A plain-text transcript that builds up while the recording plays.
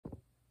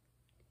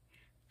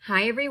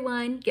Hi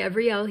everyone,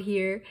 Gabrielle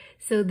here.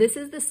 So this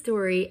is the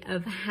story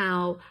of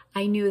how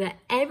I knew that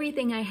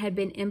everything I had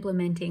been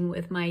implementing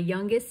with my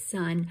youngest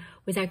son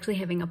was actually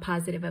having a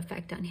positive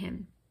effect on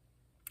him.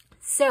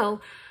 So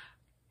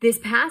this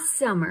past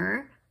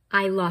summer,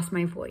 I lost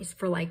my voice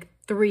for like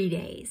 3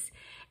 days.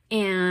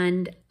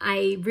 And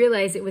I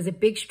realized it was a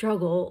big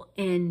struggle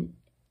and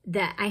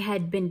that I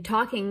had been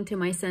talking to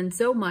my son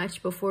so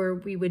much before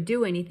we would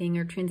do anything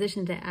or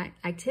transition to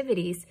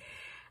activities.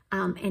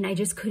 And I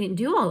just couldn't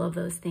do all of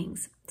those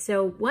things.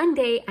 So one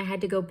day I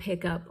had to go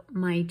pick up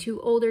my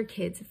 2 older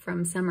kids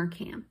from summer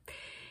camp.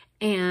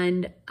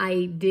 And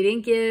I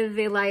didn't give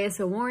Elias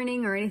a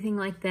warning or anything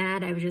like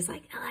that. I was just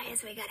like,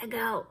 Elias, we gotta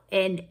go.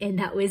 And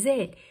that was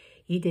it.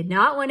 He did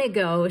not want to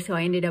go. So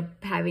I ended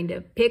up having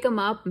to pick him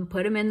up and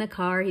put him in the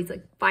car. He's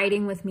like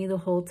fighting with me the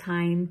whole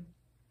time,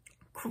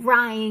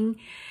 crying.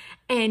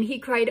 And he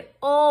cried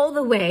all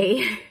the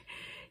way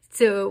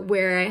to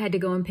where I had to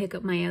go and pick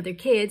up my other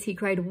kids. He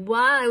cried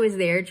while I was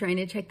there trying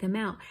to check them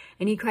out.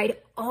 And he cried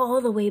all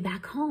the way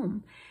back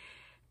home.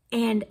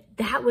 And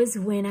that was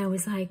when I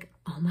was like,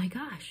 oh my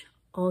gosh,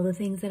 all the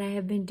things that I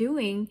have been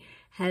doing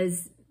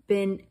has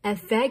been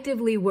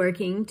effectively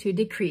working to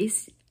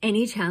decrease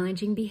any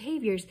challenging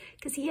behaviors,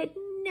 because he had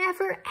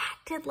never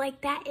acted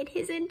like that in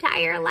his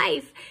entire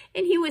life.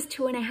 And he was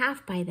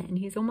 2.5 by then.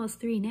 He's almost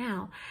 3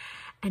 now.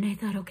 And I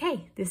thought,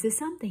 okay, this is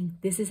something.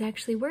 This is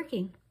actually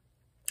working.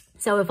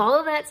 So if all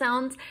of that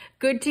sounds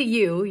good to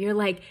you, you're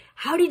like,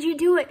 how did you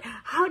do it?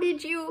 How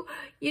did you,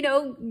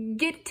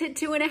 get to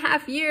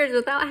 2.5 years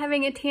without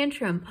having a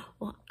tantrum?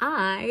 Well,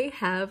 I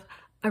have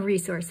a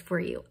resource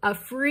for you, a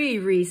free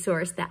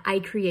resource that I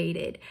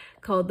created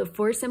called the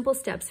 4 Simple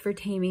Steps for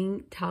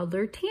Taming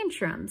Toddler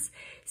Tantrums.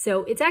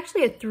 So it's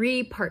actually a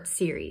 3-part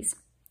series.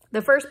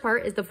 The first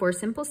part is the 4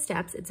 Simple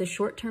Steps. It's a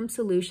short-term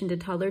solution to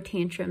toddler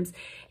tantrums.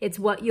 It's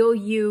what you'll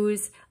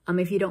use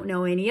if you don't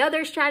know any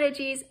other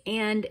strategies,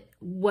 and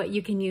what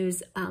you can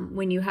use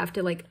when you have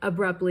to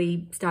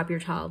abruptly stop your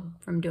child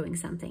from doing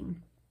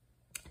something.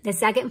 The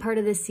second part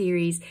of the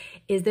series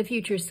is the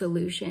future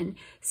solution.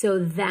 So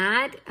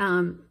that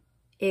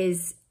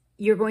is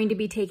you're going to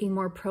be taking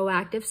more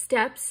proactive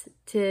steps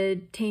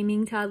to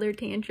taming toddler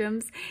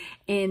tantrums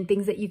and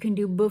things that you can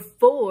do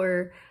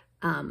before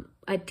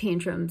a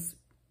tantrums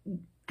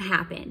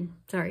happen.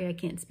 Sorry, I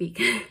can't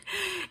speak.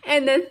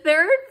 And the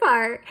third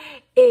part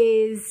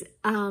is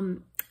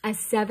a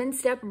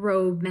 7-step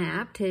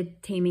roadmap to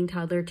taming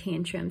toddler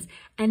tantrums.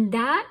 And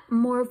that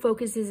more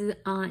focuses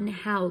on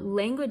how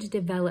language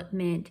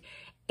development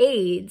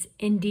aids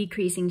in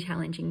decreasing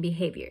challenging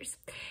behaviors.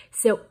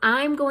 So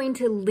I'm going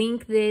to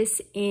link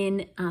this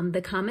in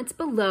the comments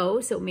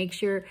below. So make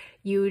sure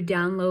you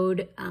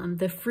download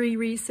the free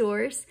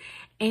resource.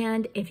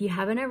 And if you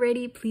haven't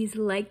already, please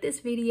like this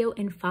video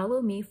and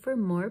follow me for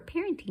more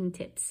parenting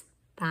tips.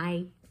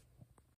 Bye.